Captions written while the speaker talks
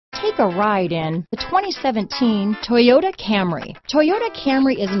Take a ride in the 2017 Toyota Camry. Toyota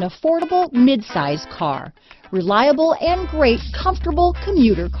Camry is an affordable mid-size car. Reliable and great comfortable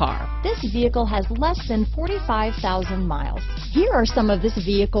commuter car. This vehicle has less than 45,000 miles. Here are some of this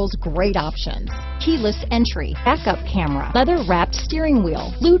vehicle's great options: keyless entry, backup camera, leather-wrapped steering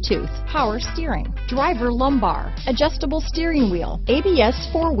wheel, Bluetooth, power steering, driver lumbar, adjustable steering wheel, ABS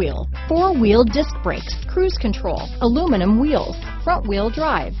four-wheel, four-wheel disc brakes, cruise control, aluminum wheels, front-wheel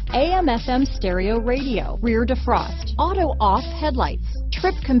drive, AM/FM stereo radio, rear defrost, auto-off headlights,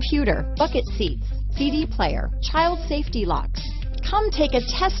 trip computer, bucket seats, CD player, child safety locks. Come take a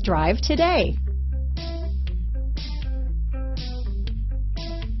test drive today.